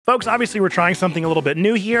Folks, obviously we're trying something a little bit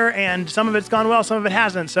new here, and some of it's gone well, some of it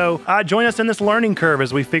hasn't. So join us in this learning curve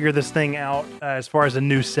as we figure this thing out as far as a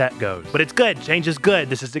new set goes. But it's good. Change is good.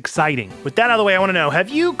 This is exciting. With that out of the way, I want to know, have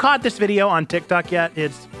you caught this video on TikTok yet?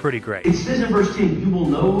 It's pretty great. It says in verse 10, you will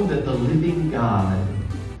know that the living God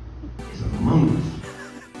is among us.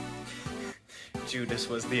 Judas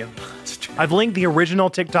was the imposter. I've linked the original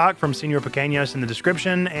TikTok from Senor Pequeños in the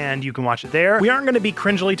description, and you can watch it there. We aren't going to be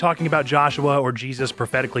cringily talking about Joshua or Jesus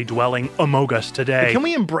prophetically dwelling among us today. But can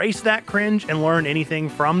we embrace that cringe and learn anything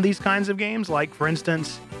from these kinds of games? Like, for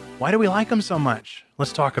instance, why do we like them so much?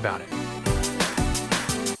 Let's talk about it.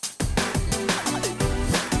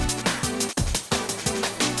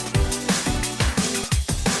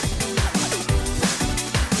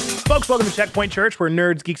 Folks, welcome to Checkpoint Church, where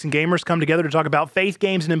nerds, geeks, and gamers come together to talk about faith,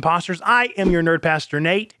 games, and imposters. I am your nerd pastor,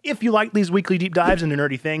 Nate. If you like these weekly deep dives into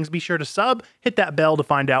nerdy things, be sure to sub, hit that bell to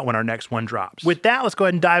find out when our next one drops. With that, let's go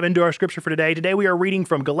ahead and dive into our scripture for today. Today we are reading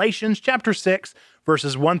from Galatians chapter 6,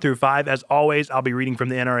 verses 1 through 5. As always, I'll be reading from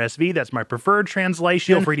the NRSV. That's my preferred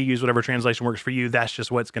translation. Feel free to use whatever translation works for you. That's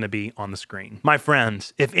just what's going to be on the screen. My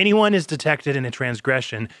friends, if anyone is detected in a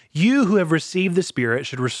transgression, you who have received the Spirit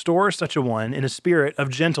should restore such a one in a spirit of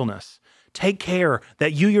gentleness. Take care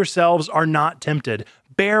that you yourselves are not tempted.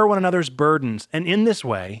 Bear one another's burdens, and in this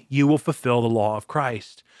way you will fulfill the law of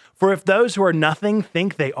Christ. For if those who are nothing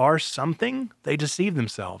think they are something, they deceive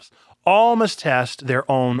themselves. All must test their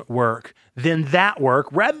own work. Then that work,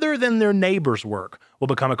 rather than their neighbor's work, will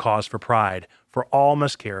become a cause for pride, for all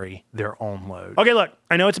must carry their own load. Okay, look,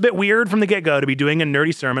 I know it's a bit weird from the get-go to be doing a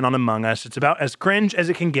nerdy sermon on Among Us. It's about as cringe as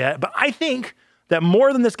it can get, but I think that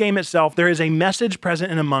more than this game itself, there is a message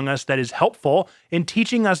present in Among Us that is helpful in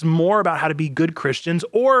teaching us more about how to be good Christians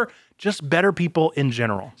or just better people in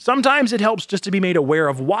general. Sometimes it helps just to be made aware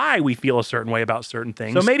of why we feel a certain way about certain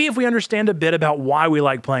things. So maybe if we understand a bit about why we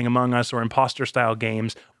like playing Among Us or imposter-style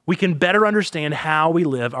games, we can better understand how we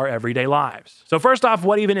live our everyday lives. So first off,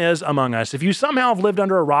 what even is Among Us? If you somehow have lived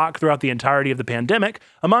under a rock throughout the entirety of the pandemic,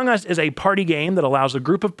 Among Us is a party game that allows a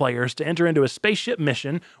group of players to enter into a spaceship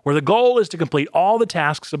mission where the goal is to complete all the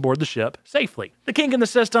tasks aboard the ship safely. The kink in the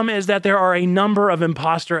system is that there are a number of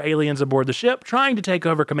imposter aliens aboard the ship trying to take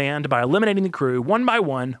over command by eliminating the crew one by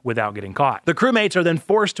one without getting caught. The crewmates are then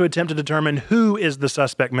forced to attempt to determine who is the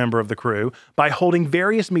suspect member of the crew by holding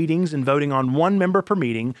various meetings and voting on one member per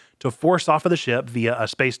meeting to force off of the ship via a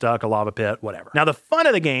space duct, a lava pit, whatever. Now, the fun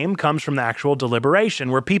of the game comes from the actual deliberation,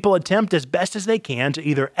 where people attempt as best as they can to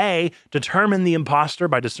either A, determine the imposter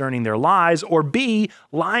by discerning their lies, or B,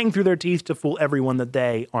 lying through their teeth to fool everyone that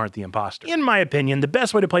they aren't the imposter. In my opinion, the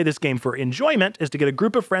best way to play this game for enjoyment is to get a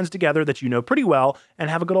group of friends together that you know pretty well and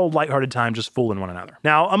have a good old lighthearted time just fooling one another.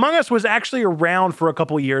 Now, Among Us was actually around for a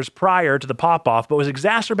couple years prior to the pop-off, but was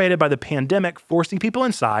exacerbated by the pandemic forcing people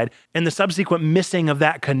inside and the subsequent missing of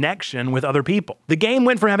that connection with other people. The game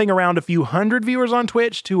went from having around a few hundred viewers on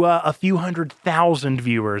Twitch to a few 100,000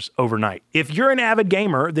 viewers overnight. If you're an avid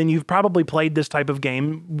gamer, then you've probably played this type of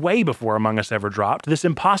game way before Among Us ever dropped. This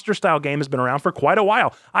imposter-style game has been around for quite a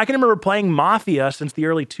while. I can remember playing Mafia since the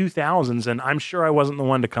early 2000s, and I'm sure I wasn't the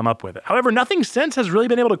one to come up with it. However, nothing since has really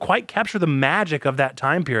been able to quite capture the magic of that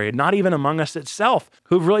time period, not even Among Us itself,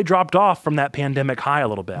 who've really dropped off from that pandemic high a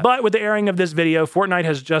little bit. But with the airing of this video, Fortnite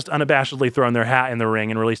has just unabashedly thrown their hat in the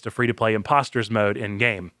ring and released a free-to-play imposters mode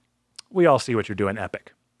in-game. We all see what you're doing,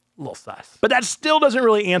 Epic. A little sus. But that still doesn't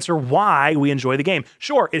really answer why we enjoy the game.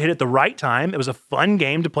 Sure, it hit at the right time. It was a fun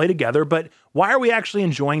game to play together, but why are we actually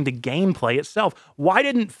enjoying the gameplay itself? Why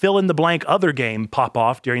didn't fill-in-the-blank other game pop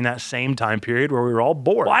off during that same time period where we were all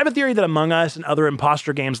bored? Well, I have a theory that Among Us and other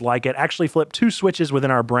imposter games like it actually flip two switches within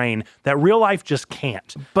our brain that real life just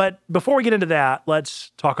can't. But before we get into that,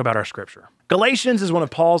 let's talk about our scripture. Galatians is one of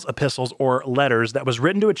Paul's epistles or letters that was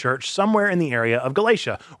written to a church somewhere in the area of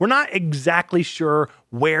Galatia. We're not exactly sure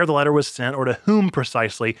where the letter was sent or to whom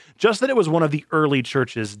precisely, just that it was one of the early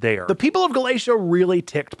churches there. The people of Galatia really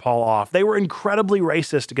ticked Paul off. They were incredibly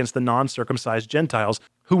racist against the non-circumcised Gentiles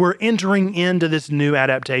who were entering into this new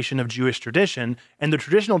adaptation of Jewish tradition, and the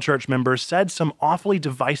traditional church members said some awfully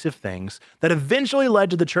divisive things that eventually led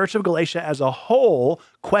to the church of Galatia as a whole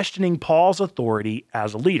questioning Paul's authority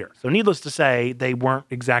as a leader. So needless to say, they weren't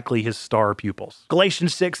exactly his star pupils.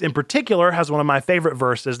 Galatians 6 in particular has one of my favorite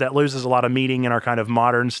verses that loses a lot of meaning in our kind of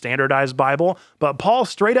modern standardized Bible, but Paul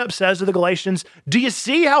straight up says to the Galatians, "Do you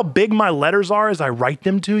see how big my letters are as I write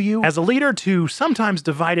them to you?" As a leader to sometimes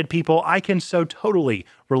divided people, I can so totally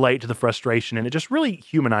relate to the frustration, and it just really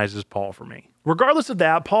humanizes Paul for me. Regardless of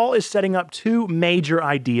that, Paul is setting up two major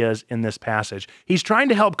ideas in this passage. He's trying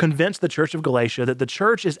to help convince the church of Galatia that the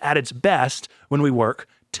church is at its best when we work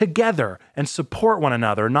together and support one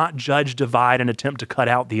another, not judge, divide, and attempt to cut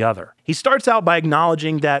out the other. He starts out by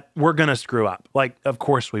acknowledging that we're going to screw up. Like, of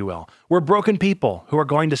course we will. We're broken people who are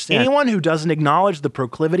going to sin. Anyone who doesn't acknowledge the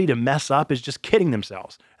proclivity to mess up is just kidding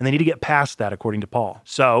themselves, and they need to get past that, according to Paul.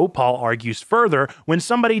 So, Paul argues further, when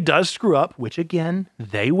somebody does screw up, which again,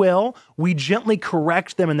 they will, we gently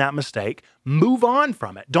correct them in that mistake, move on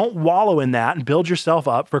from it. Don't wallow in that and build yourself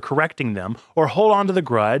up for correcting them, or hold on to the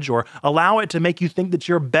grudge, or allow it to make you think that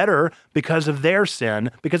you're better because of their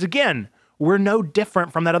sin, because again, we're no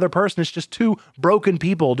different from that other person. It's just two broken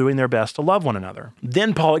people doing their best to love one another.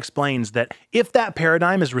 Then Paul explains that if that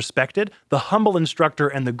paradigm is respected, the humble instructor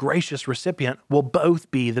and the gracious recipient will both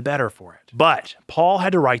be the better for it. But Paul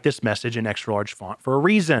had to write this message in extra large font for a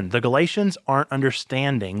reason. The Galatians aren't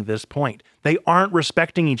understanding this point. They aren't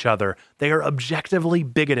respecting each other. They are objectively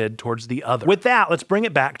bigoted towards the other. With that, let's bring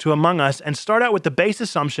it back to Among Us and start out with the base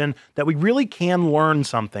assumption that we really can learn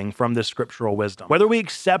something from this scriptural wisdom. Whether we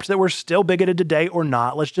accept that we're still bigoted today or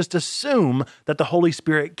not, let's just assume that the Holy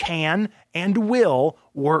Spirit can and will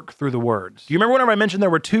work through the words. Do you remember whenever I mentioned there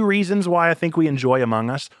were two reasons why I think we enjoy Among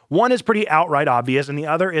Us? One is pretty outright obvious, and the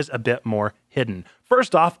other is a bit more hidden.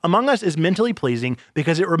 First off, Among Us is mentally pleasing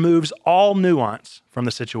because it removes all nuance from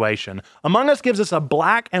the situation. Among Us gives us a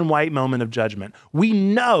black and white moment of judgment. We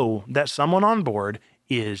know that someone on board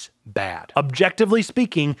is bad. Objectively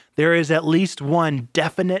speaking, there is at least one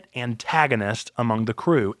definite antagonist among the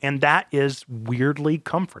crew, and that is weirdly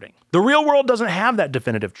comforting. The real world doesn't have that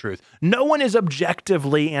definitive truth. No one is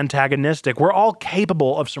objectively antagonistic. We're all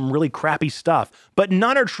capable of some really crappy stuff, but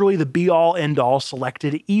none are truly the be-all, end-all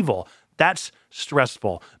selected evil. That's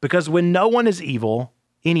stressful, because when no one is evil,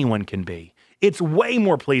 anyone can be. It's way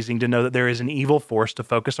more pleasing to know that there is an evil force to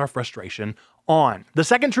focus our frustration on. The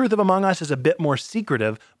second truth of Among Us is a bit more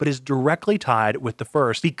secretive, but is directly tied with the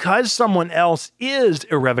first. Because someone else is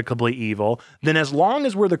irrevocably evil, then as long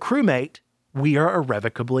as we're the crewmate, we are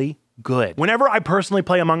irrevocably good. Whenever I personally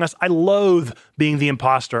play Among Us, I loathe being the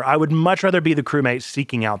imposter. I would much rather be the crewmate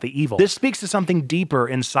seeking out the evil. This speaks to something deeper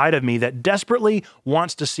inside of me that desperately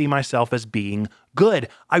wants to see myself as being good.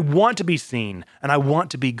 I want to be seen, and I want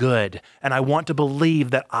to be good, and I want to believe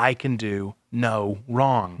that I can do no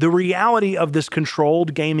wrong. The reality of this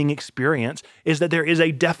controlled gaming experience is that there is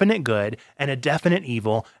a definite good and a definite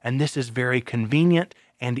evil, and this is very convenient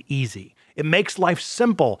and easy. It makes life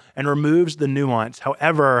simple and removes the nuance.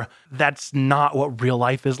 However, that's not what real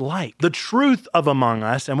life is like. The truth of Among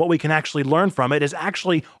Us and what we can actually learn from it is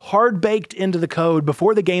actually hard-baked into the code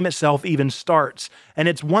before the game itself even starts. And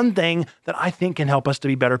it's one thing that I think can help us to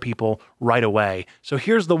be better people right away. So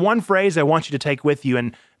here's the one phrase I want you to take with you,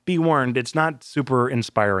 and be warned, it's not super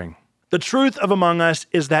inspiring. The truth of Among Us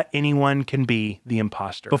is that anyone can be the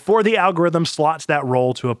imposter. Before the algorithm slots that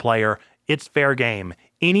role to a player, it's fair game.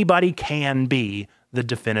 Anybody can be the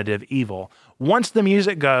definitive evil. Once the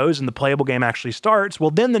music goes and the playable game actually starts,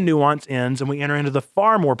 well, then the nuance ends and we enter into the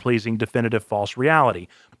far more pleasing definitive false reality.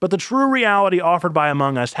 But the true reality offered by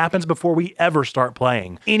Among Us happens before we ever start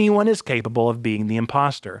playing. Anyone is capable of being the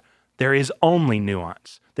imposter. There is only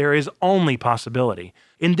nuance. There is only possibility.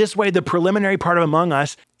 In this way, the preliminary part of Among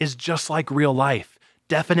Us is just like real life.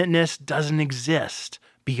 Definiteness doesn't exist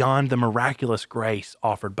beyond the miraculous grace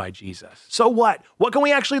offered by Jesus. So what? What can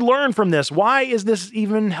we actually learn from this? Why is this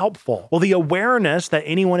even helpful? Well, the awareness that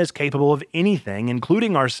anyone is capable of anything,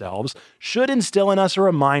 including ourselves, should instill in us a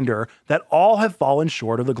reminder that all have fallen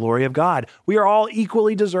short of the glory of God. We are all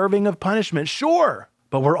equally deserving of punishment, sure,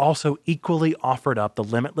 but we're also equally offered up the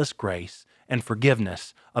limitless grace and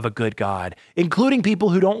forgiveness of a good God, including people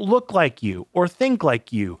who don't look like you, or think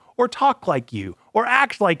like you, or talk like you, or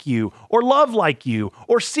act like you, or love like you,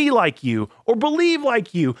 or see like you, or believe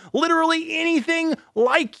like you, literally anything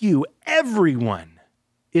like you. Everyone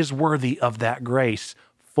is worthy of that grace,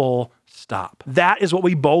 full stop. That is what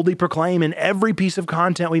we boldly proclaim in every piece of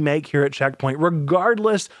content we make here at Checkpoint,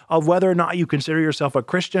 regardless of whether or not you consider yourself a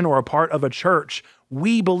Christian or a part of a church.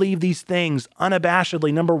 We believe these things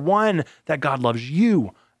unabashedly. Number one, that God loves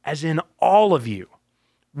you, as in all of you.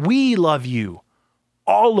 We love you,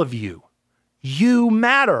 all of you. You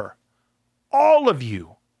matter, all of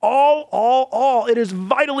you. All. It is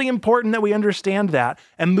vitally important that we understand that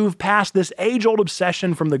and move past this age-old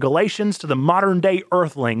obsession from the Galatians to the modern-day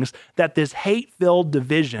earthlings that this hate-filled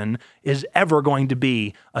division is ever going to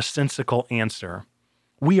be a sensical answer.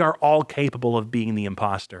 We are all capable of being the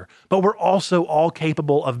imposter, but we're also all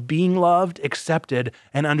capable of being loved, accepted,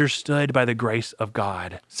 and understood by the grace of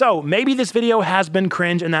God. So maybe this video has been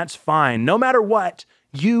cringe, and that's fine. No matter what,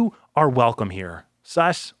 you are welcome here,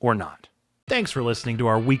 sus or not. Thanks for listening to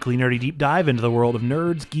our weekly nerdy deep dive into the world of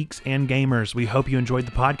nerds, geeks, and gamers. We hope you enjoyed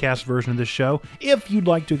the podcast version of this show. If you'd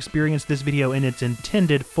like to experience this video in its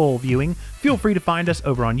intended full viewing, feel free to find us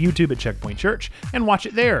over on YouTube at Checkpoint Church and watch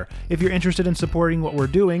it there. If you're interested in supporting what we're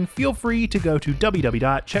doing, feel free to go to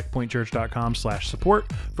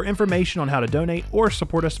www.checkpointchurch.com/support for information on how to donate or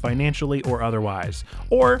support us financially or otherwise.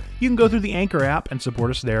 Or you can go through the Anchor app and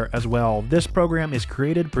support us there as well. This program is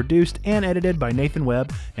created, produced, and edited by Nathan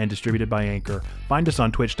Webb and distributed by Anchor. Find us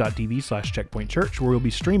on twitch.tv/checkpointchurch, where we'll be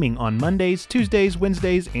streaming on Mondays, Tuesdays,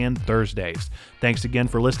 Wednesdays, and Thursdays. Thanks again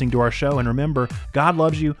for listening to our show, and remember, God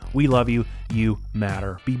loves you, we love you, you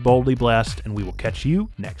matter. Be boldly blessed, and we will catch you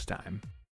next time.